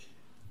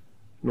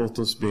Låt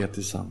oss be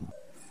tillsammans.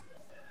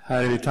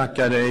 Herre, vi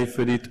tackar dig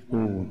för ditt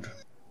ord.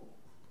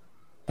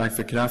 Tack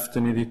för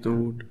kraften i ditt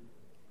ord.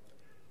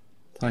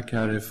 Tack,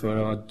 Herre, för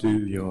vad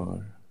du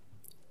gör.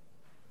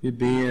 Vi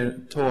ber,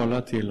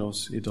 tala till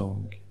oss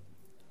idag.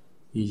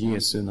 I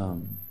Jesu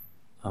namn.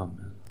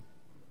 Amen.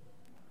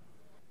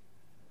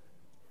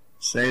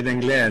 Säg den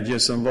glädje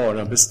som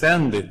varar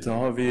beständigt. Det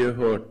har vi ju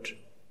hört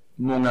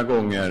många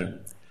gånger.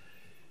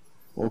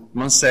 Och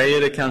man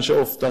säger det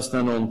kanske oftast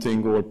när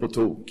någonting går på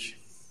tok.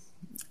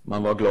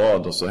 Man var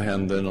glad och så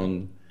händer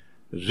någon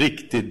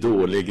riktigt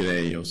dålig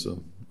grej. Och så,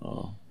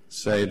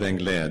 säg den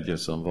glädje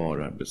som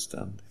varar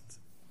beständigt.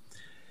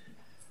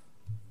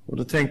 Och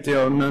då tänkte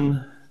jag, men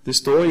det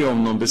står ju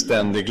om någon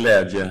beständig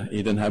glädje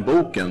i den här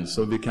boken.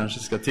 Så vi kanske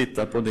ska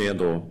titta på det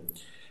då.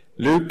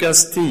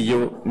 Lukas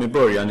 10 med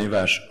början i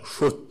vers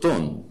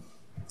 17.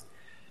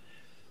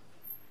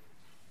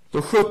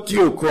 Då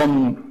 70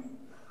 kom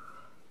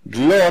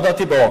glada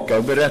tillbaka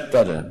och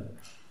berättade: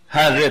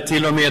 Herre,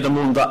 till och med de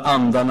onda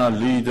andarna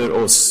lyder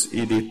oss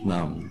i ditt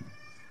namn.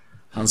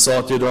 Han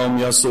sa till dem: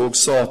 jag såg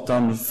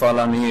Satan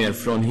falla ner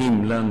från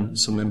himlen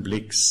som en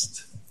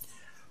blixt.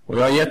 Och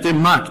jag har gett er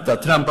makt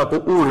att trampa på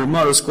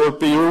ormar och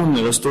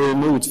skorpioner och stå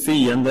emot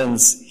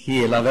fiendens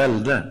hela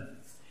välde.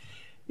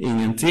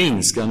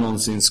 Ingenting ska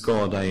någonsin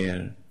skada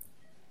er.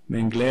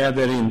 Men gläd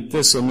er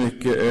inte så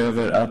mycket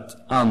över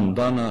att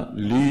andarna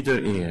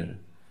lyder er,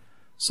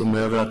 som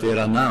över att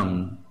era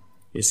namn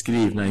är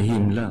skrivna i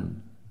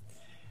himlen.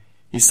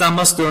 I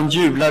samma stund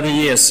jublade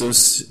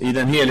Jesus i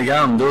den heliga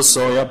ande och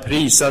sa: jag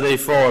prisar dig,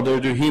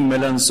 Fader, du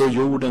himmelens och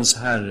jordens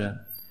Herre,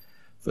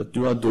 för att du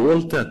har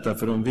dolt detta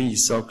för de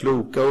visa och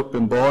kloka och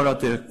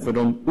uppenbarat det för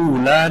de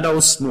olärda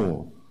och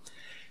små.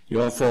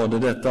 Ja, Fader,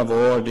 detta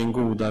var din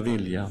goda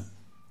vilja.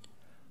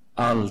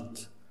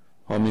 Allt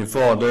har min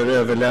Fader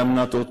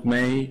överlämnat åt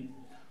mig,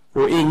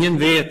 och ingen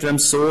vet vem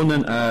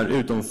Sonen är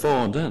utom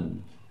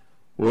Fadern.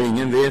 Och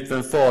ingen vet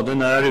vem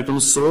Fadern är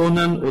utom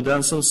Sonen, och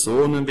den som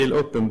Sonen vill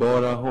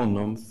uppenbara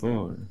honom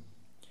för.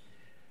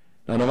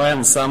 När de var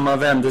ensamma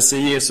vände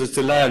sig Jesus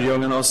till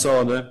lärjungarna och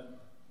sade: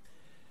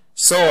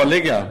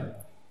 saliga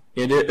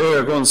är de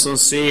ögon som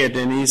ser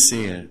det ni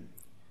ser.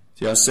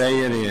 Så jag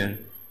säger er,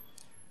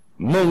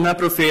 många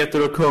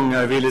profeter och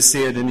kungar ville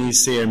se det ni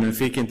ser, men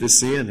fick inte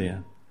se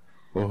det.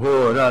 Och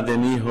höra det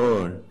ni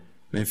hör,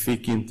 men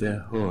fick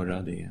inte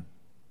höra det.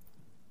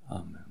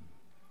 Amen.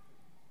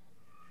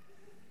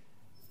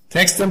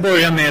 Texten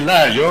börjar med: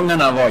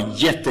 lärjungarna var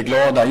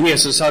jätteglada.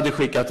 Jesus hade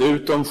skickat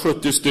ut dem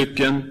 70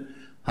 stycken.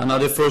 Han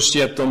hade först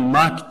gett dem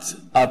makt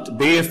att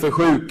be för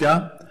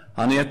sjuka.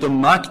 Han hade gett dem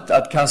makt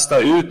att kasta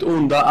ut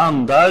onda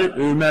andar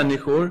ur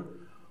människor.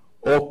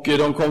 Och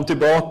de kom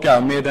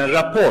tillbaka med en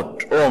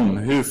rapport om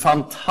hur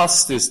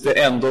fantastiskt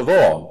det ändå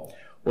var.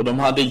 Och de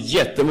hade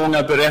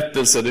jättemånga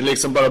berättelser. Det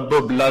liksom bara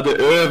bubblade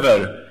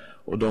över.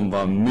 Och de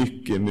var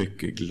mycket,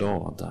 mycket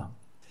glada.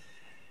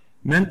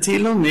 Men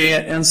till och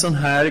med en sån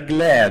här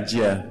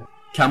glädje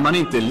kan man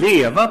inte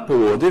leva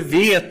på. Det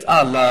vet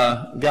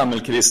alla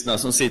gammelkristna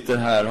som sitter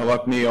här, har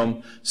varit med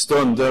om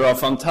stunder av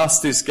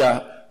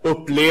fantastiska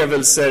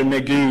upplevelser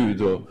med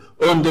Gud och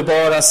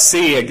underbara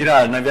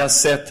segrar när vi har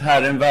sett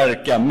Herren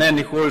verka.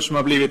 Människor som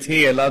har blivit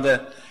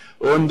helade,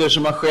 under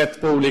som har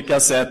skett på olika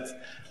sätt.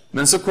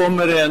 Men så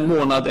kommer det en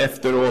månad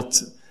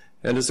efteråt,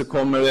 eller så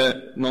kommer det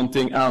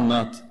någonting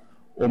annat,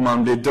 och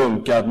man blir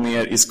dunkad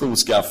ner i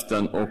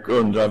skoskaften och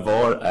undrar: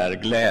 var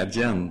är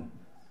glädjen?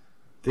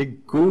 Det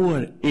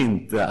går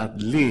inte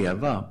att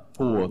leva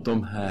på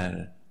de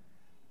här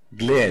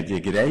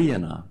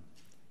glädjegrejerna.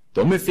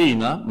 De är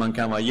fina, man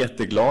kan vara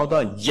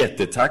jätteglada,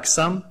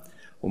 jättetacksam,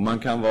 och man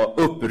kan vara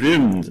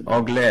upprymd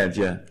av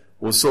glädje.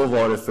 Och så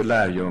var det för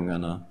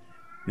lärjungarna.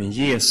 Men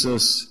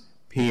Jesus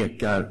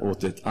pekar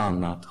åt ett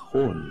annat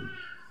håll.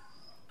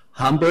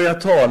 Han börjar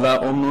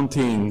tala om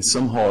någonting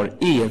som har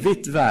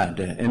evigt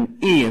värde, en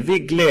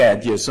evig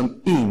glädje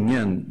som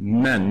ingen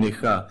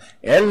människa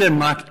eller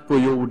makt på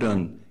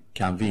jorden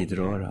kan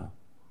vidröra.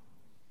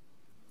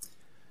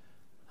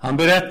 Han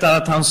berättar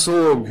att han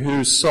såg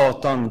hur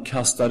Satan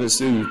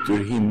kastades ut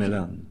ur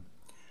himmelen.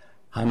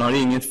 Han har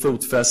inget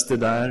fotfäste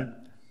där,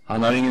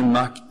 han har ingen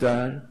makt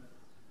där.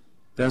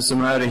 Den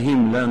som är i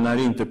himlen är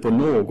inte på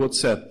något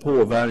sätt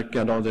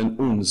påverkad av den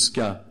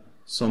ondska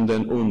som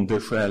den onde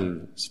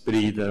själv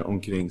sprider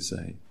omkring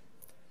sig.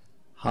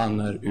 Han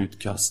är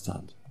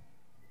utkastad.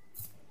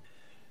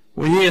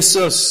 Och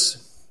Jesus,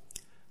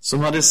 som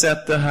hade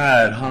sett det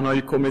här, han har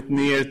ju kommit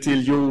ner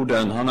till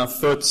jorden. Han har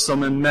fötts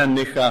som en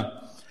människa.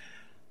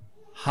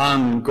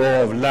 Han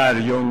gav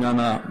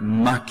lärjungarna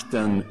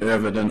makten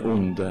över den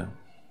onde.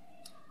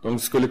 De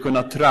skulle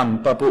kunna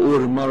trampa på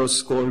ormar och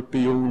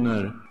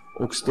skorpioner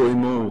och stå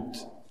emot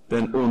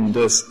den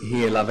ondes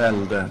hela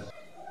välde.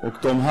 Och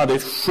de hade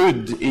ett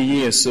skydd i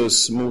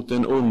Jesus mot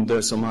den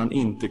onde som han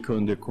inte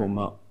kunde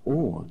komma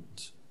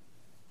åt.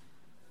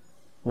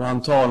 Och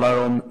han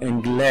talar om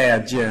en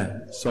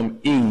glädje som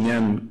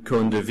ingen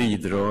kunde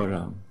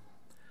vidröra.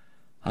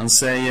 Han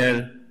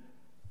säger: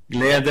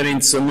 gläder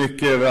inte så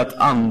mycket över att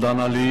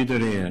andarna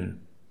lyder er,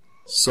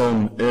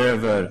 som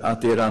över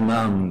att era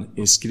namn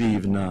är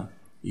skrivna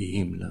i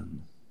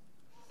himlen.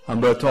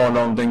 Han börjar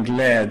tala om den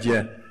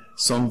glädje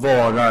som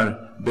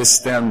varar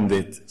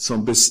beständigt,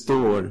 som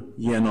består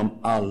genom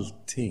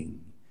allting.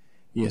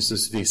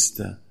 Jesus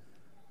visste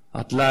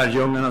att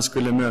lärjungarna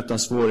skulle möta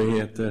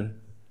svårigheter,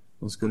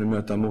 de skulle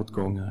möta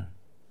motgångar.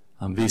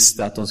 Han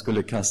visste att de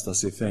skulle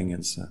kastas i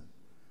fängelse.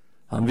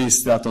 Han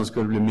visste att de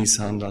skulle bli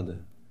misshandlade.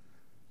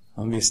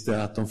 Han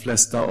visste att de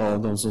flesta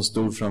av dem som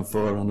stod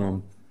framför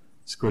honom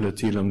skulle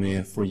till och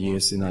med få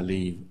ge sina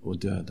liv och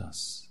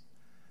dödas.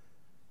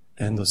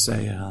 Ändå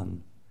säger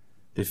han,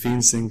 det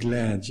finns en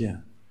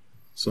glädje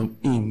som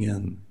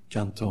ingen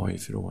kan ta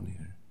ifrån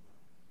er.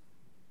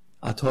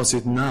 Att ha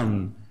sitt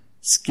namn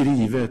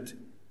skrivet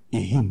i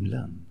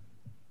himlen.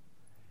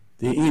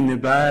 Det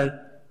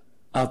innebär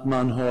att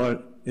man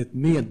har ett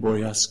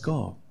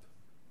medborgarskap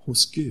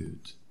hos Gud.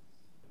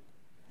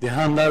 Det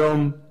handlar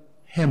om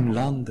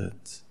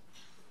hemlandet,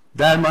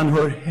 där man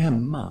hör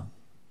hemma.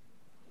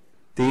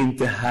 Det är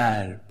inte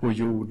här på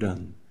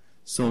jorden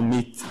som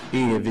mitt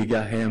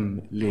eviga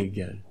hem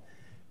ligger.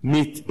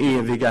 Mitt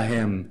eviga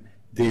hem,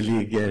 det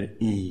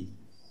ligger i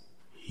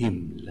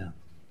himlen.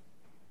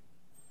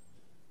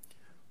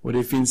 Och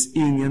det finns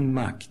ingen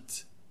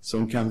makt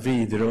som kan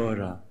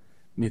vidröra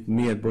mitt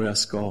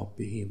medborgarskap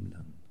i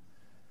himlen.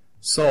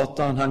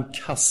 Satan, han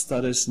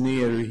kastades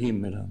ner ur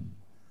himlen.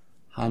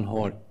 Han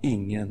har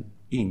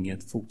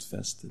inget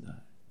fotfäste där.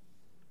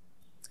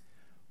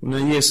 Och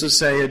när Jesus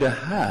säger det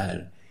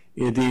här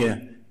är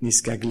det ni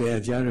ska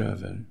glädja er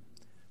över,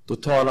 då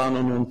talar han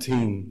om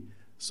någonting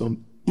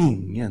som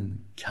ingen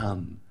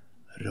kan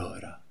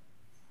röra.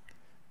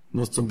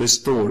 Något som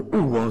består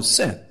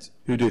oavsett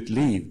hur ditt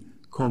liv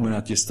kommer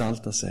att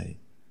gestalta sig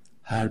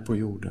här på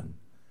jorden,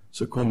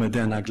 så kommer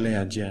denna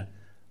glädje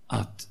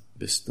att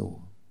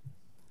bestå.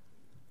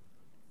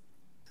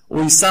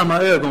 Och i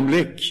samma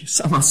ögonblick,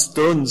 samma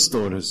stund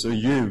står det, så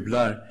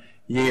jublar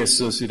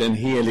Jesus i den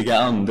heliga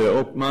ande.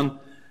 Och man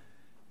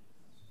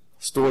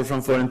står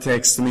framför en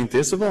text som inte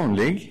är så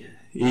vanlig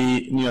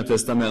i Nya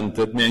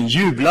testamentet, med en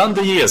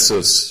jublande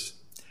Jesus.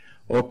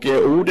 Och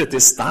ordet är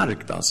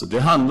starkt alltså. Det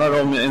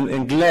handlar om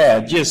en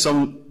glädje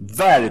som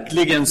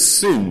verkligen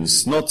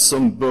syns, något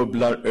som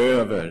bubblar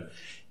över.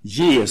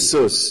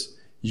 Jesus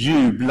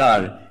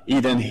jublar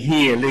i den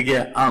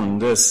helige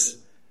andes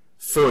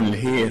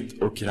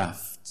fullhet och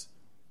kraft.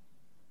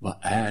 Vad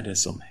är det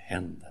som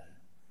händer?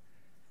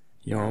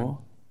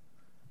 Ja,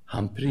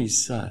 han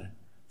prisar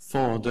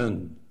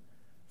Fadern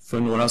för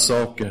några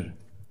saker.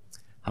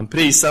 Han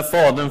prisar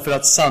Fadern för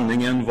att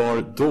sanningen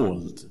var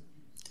dold.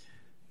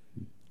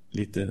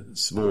 Lite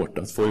svårt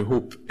att få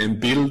ihop en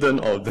bilden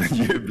av den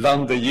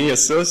jublande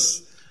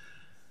Jesus.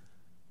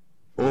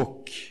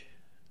 Och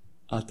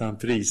att han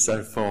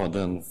prisar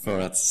Fadern för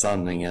att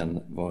sanningen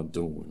var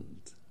dold.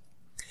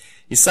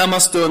 I samma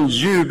stund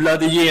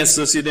jublade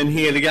Jesus i den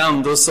heliga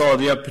ande och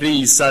sade, jag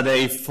prisar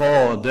dig,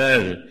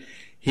 Fader,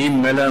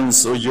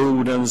 himmelens och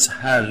jordens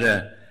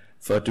Herre,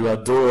 för att du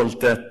har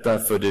dolt detta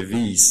för det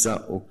visa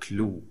och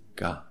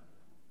kloka.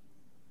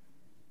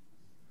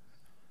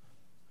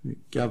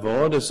 Vilka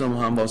var det som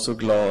han var så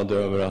glad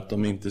över att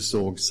de inte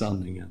såg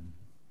sanningen?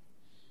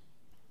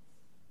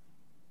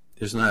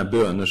 Det är såna här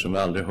böner som vi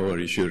aldrig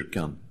hör i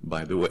kyrkan,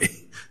 by the way.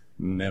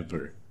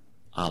 Never,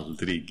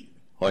 aldrig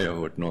har jag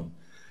hört någon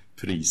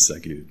prisa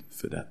Gud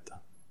för detta.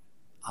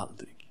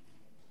 Aldrig.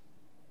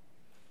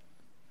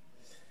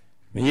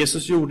 Men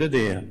Jesus gjorde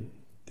det.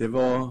 Det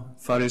var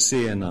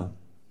fariseerna.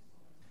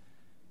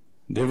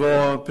 Det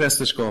var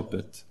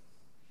prästerskapet.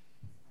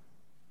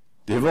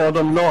 Det var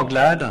de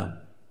laglärda.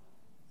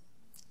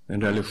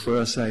 Den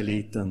religiösa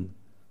eliten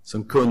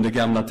som kunde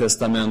Gamla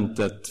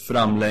testamentet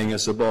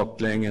framlänges och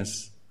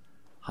baklänges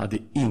hade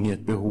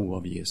inget behov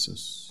av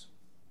Jesus.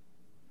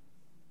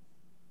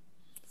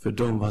 För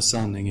dem var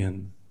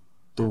sanningen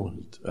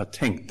dold. Jag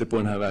tänkte på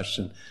den här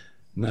versen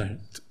när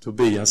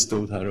Tobias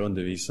stod här och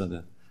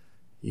undervisade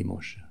i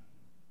morse.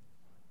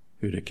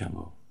 Hur det kan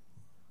vara.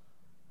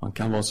 Man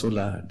kan vara så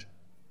lärd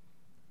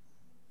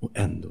och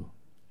ändå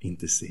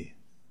inte se.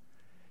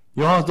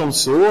 Ja, de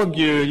såg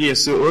ju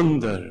Jesu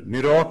under,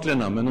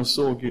 miraklerna, men de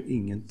såg ju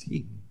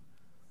ingenting.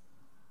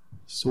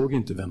 Såg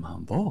inte vem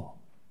han var.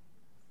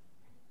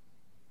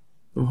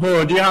 De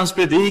hörde ju hans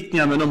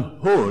predikningar, men de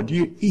hörde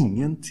ju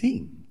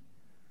ingenting.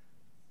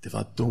 Det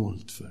var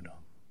dolt för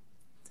dem.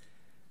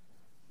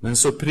 Men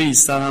så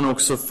prisar han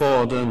också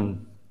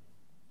Fadern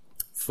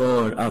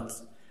för att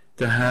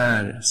det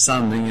här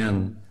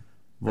sanningen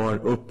var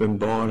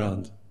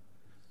uppenbarad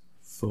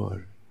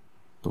för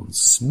de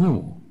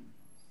små.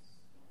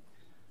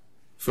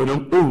 För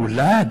de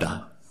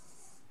olärda.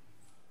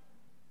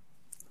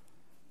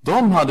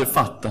 De hade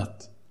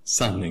fattat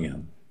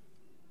sanningen.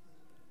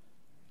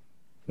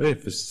 Vad är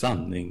det för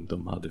sanning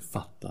de hade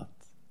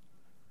fattat?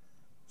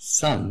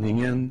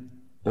 Sanningen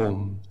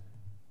om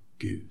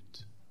Gud.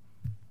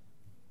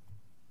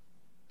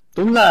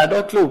 De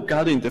lärda och kloka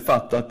hade inte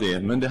fattat det,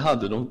 men det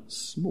hade de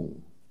små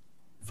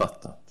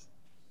fattat.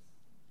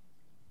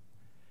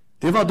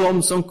 Det var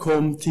de som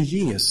kom till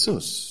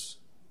Jesus.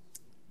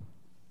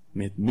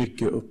 med ett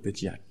mycket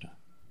öppet hjärta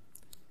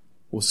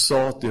och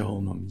sa till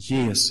honom: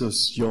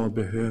 Jesus, jag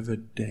behöver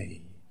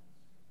dig.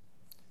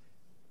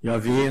 Jag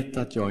vet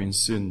att jag är en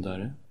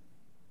syndare.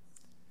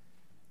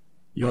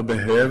 Jag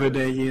behöver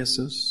dig,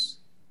 Jesus.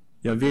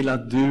 Jag vill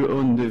att du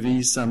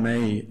undervisar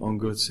mig om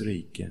Guds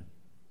rike.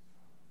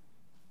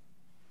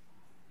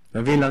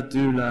 Jag vill att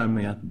du lär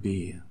mig att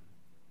be.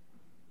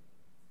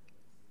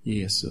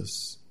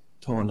 Jesus,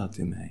 tala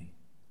till mig.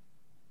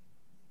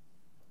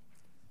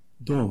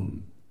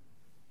 De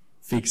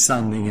fick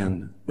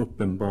sanningen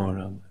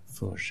uppenbarad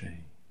för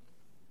sig.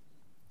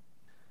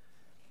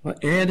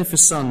 Vad är det för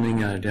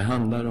sanningar det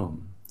handlar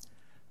om?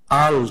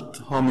 Allt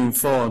har min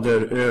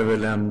fader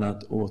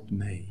överlämnat åt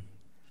mig.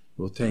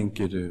 Då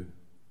tänker du,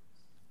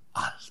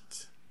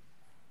 allt.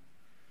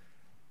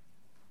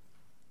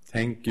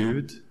 Tänk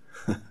Gud.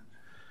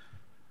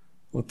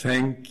 Och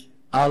tänk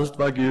allt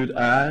vad Gud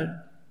är.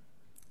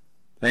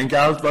 Tänk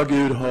allt vad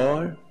Gud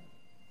har.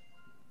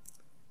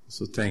 Och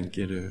så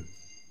tänker du,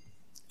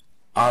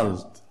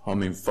 allt har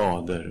min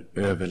fader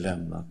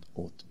överlämnat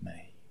åt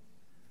mig.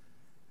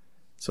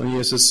 Som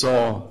Jesus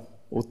sa,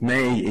 åt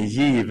mig är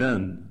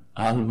given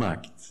all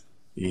makt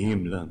i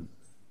himlen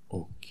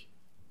och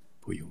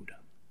på jorden.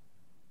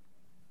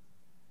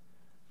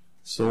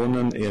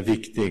 Sonen är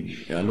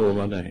viktig, jag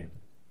lovar dig.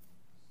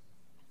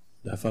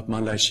 Därför att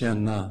man lär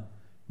känna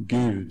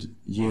Gud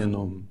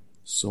genom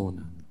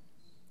sonen.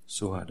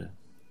 Så är det.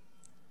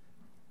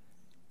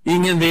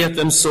 Ingen vet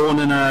vem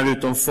sonen är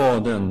utom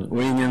fadern,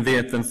 och ingen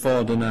vet vem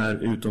fadern är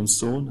utom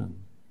sonen.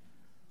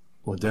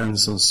 Och den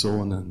som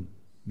sonen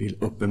vill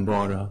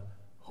uppenbara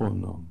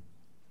honom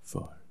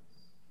för.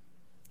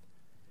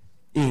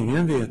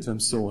 Ingen vet vem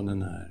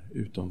sonen är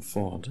utom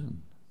fadern.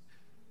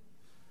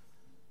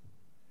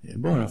 Det är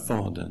bara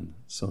fadern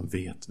som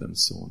vet vem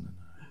sonen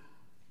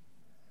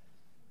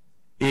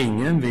är.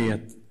 Ingen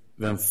vet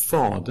vem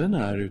fadern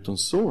är utom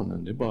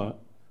sonen. Det är bara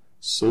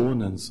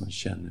sonen som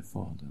känner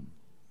fadern.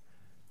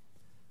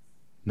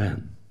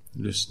 Men,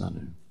 lyssna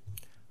nu.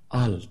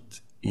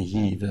 Allt är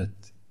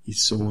givet i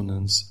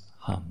sonens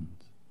hand.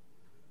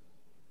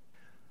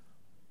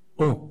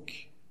 Och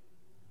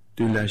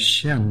du lär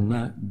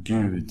känna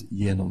Gud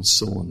genom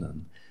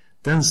sonen.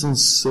 Den som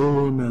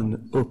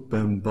sonen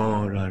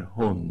uppenbarar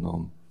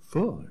honom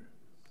för.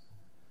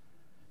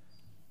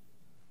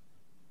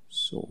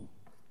 Så.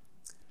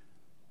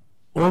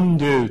 Om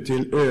du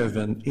till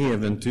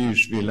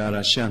äventyrs vill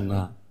lära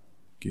känna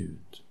Gud,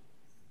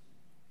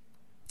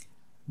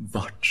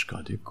 vart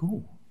ska du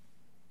gå?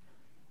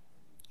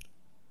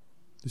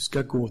 Du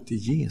ska gå till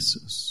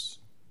Jesus.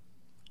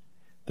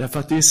 Därför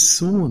att det är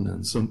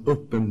sonen som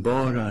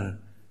uppenbarar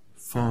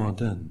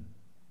fadern.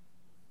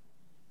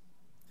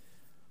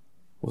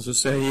 Och så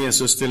säger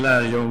Jesus till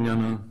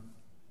lärjungarna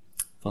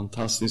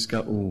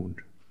fantastiska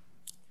ord.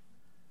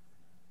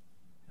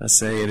 Jag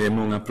säger det,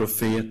 många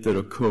profeter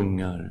och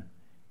kungar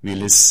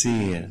ville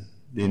se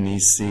det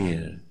ni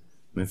ser,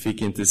 men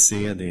fick inte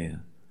se det.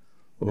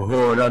 Och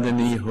höra det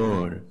ni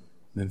hör,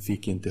 men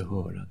fick inte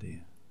höra det.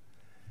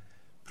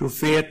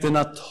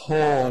 Profeterna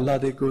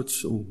talade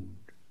Guds ord.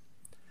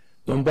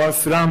 De bar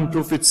fram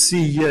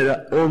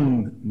profetier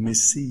om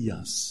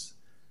Messias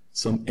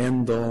som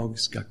en dag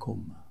ska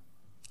komma.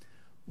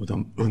 Och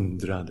de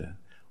undrade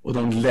och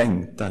de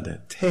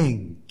längtade.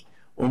 Tänk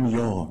om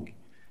jag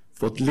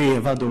fått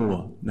leva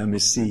då när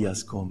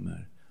Messias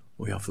kommer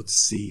och jag fått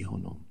se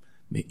honom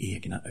med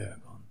egna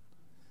ögon.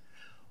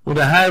 Och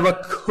det här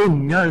var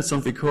kungar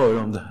som fick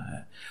höra om det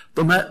här.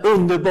 De här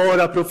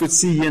underbara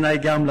profetierna i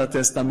Gamla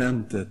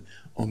testamentet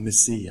om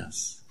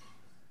Messias.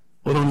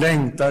 Och de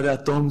längtade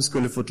att de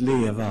skulle fått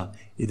leva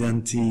i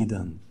den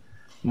tiden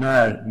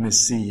när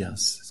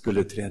Messias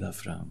skulle träda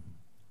fram.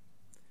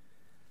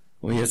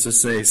 Och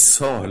Jesus säger,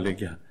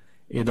 saliga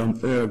är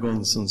de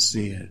ögon som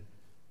ser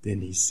det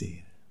ni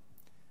ser.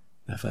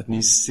 Därför att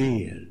ni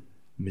ser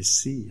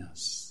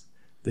Messias,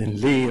 den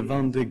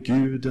levande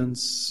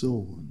Gudens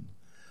son.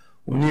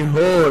 Och ni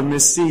hör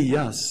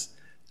Messias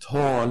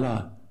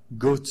tala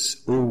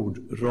Guds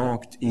ord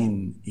rakt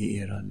in i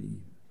era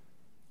liv.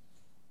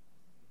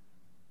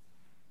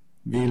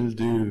 Vill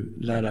du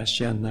lära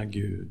känna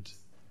Gud?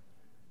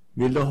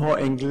 Vill du ha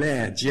en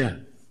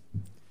glädje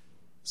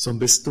som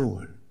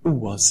består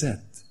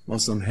oavsett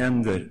vad som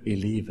händer i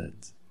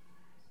livet?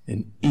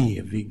 En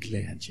evig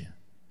glädje.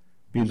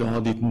 Vill du ha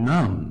ditt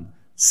namn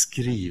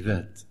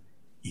skrivet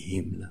i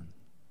himlen?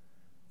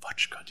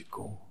 Vart ska du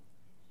gå?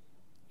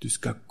 Du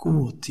ska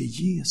gå till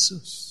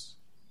Jesus.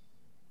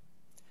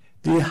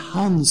 Det är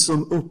han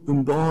som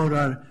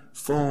uppenbarar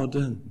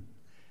Fadern.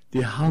 Det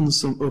är han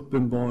som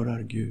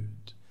uppenbarar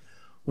Gud.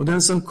 Och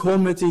den som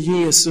kommer till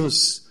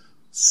Jesus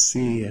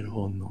ser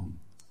honom,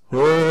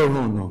 hör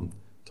honom,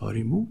 tar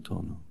emot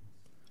honom,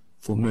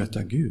 får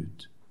möta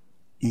Gud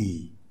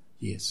i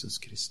Jesus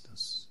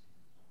Kristus.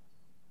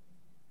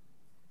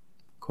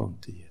 Kom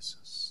till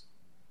Jesus.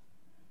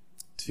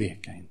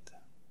 Tveka inte.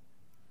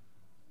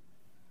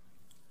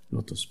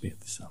 Låt oss be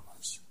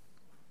tillsammans.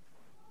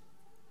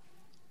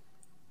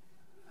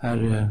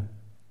 Herre,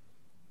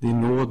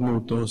 din nåd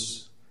mot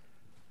oss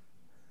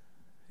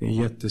är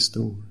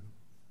jättestor.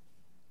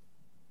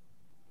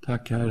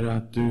 Tack Herre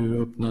att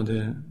du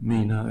öppnade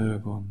mina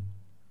ögon.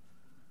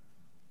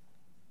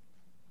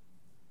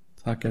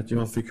 Tack att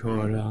jag fick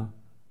höra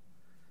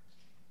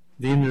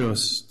din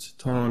röst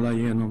tala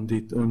genom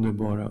ditt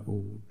underbara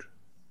ord.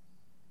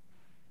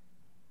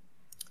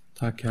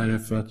 Tack Herre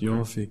för att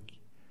jag fick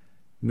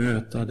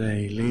möta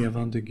dig,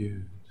 levande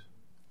Gud,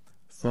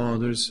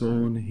 Fader,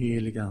 Son,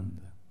 helig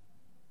Ande.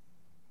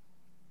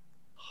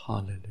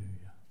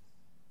 Halleluja.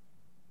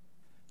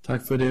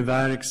 Tack för det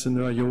verk som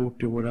du har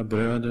gjort i våra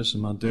bröder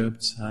som har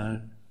döpts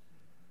här.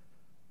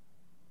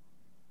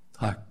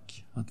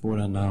 Tack att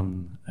våra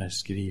namn är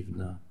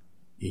skrivna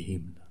i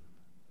himlen.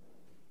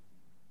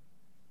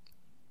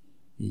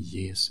 I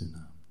Jesu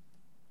namn.